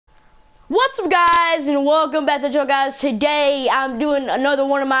What's up, guys, and welcome back to the show, guys. Today I'm doing another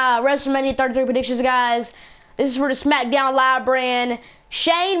one of my WrestleMania 33 predictions, guys. This is for the SmackDown Live brand.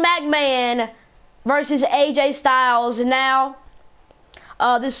 Shane McMahon versus AJ Styles. Now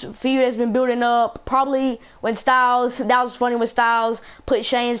this feud has been building up. Probably when Styles, that was funny when Styles put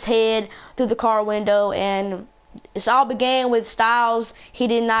Shane's head through the car window, and it's all began with Styles. He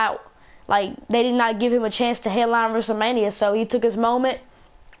did not they did not give him a chance to headline WrestleMania, so he took his moment.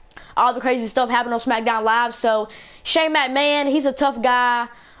 All the crazy stuff happened on SmackDown Live. So Shane McMahon, he's a tough guy,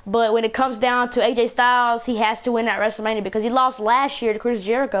 but when it comes down to AJ Styles, he has to win at WrestleMania because he lost last year to Chris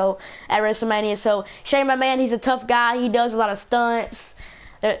Jericho at WrestleMania. So Shane McMahon, he's a tough guy. He does a lot of stunts.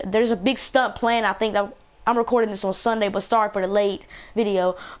 There's a big stunt plan. I think that I'm recording this on Sunday, but sorry for the late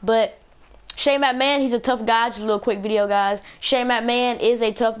video. But Shane McMahon, he's a tough guy. Just a little quick video, guys. Shane McMahon is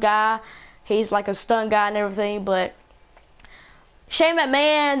a tough guy. He's like a stunt guy and everything, but Shane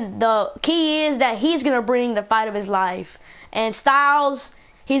McMahon, the key is that he's going to bring the fight of his life. And Styles,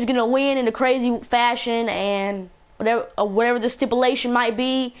 he's going to win in a crazy fashion, and whatever the stipulation might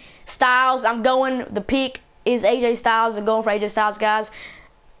be. Styles, the pick is AJ Styles. I'm going for AJ Styles, guys.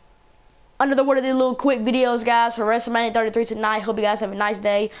 Under the word of these little quick videos, guys, for WrestleMania 33 tonight. Hope you guys have a nice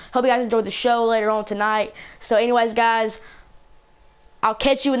day. Hope you guys enjoyed the show later on tonight. So anyways, guys, I'll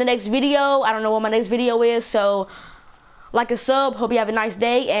catch you in the next video. I don't know what my next video is, so like a sub. Hope you have a nice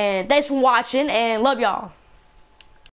day, and thanks for watching, and love y'all.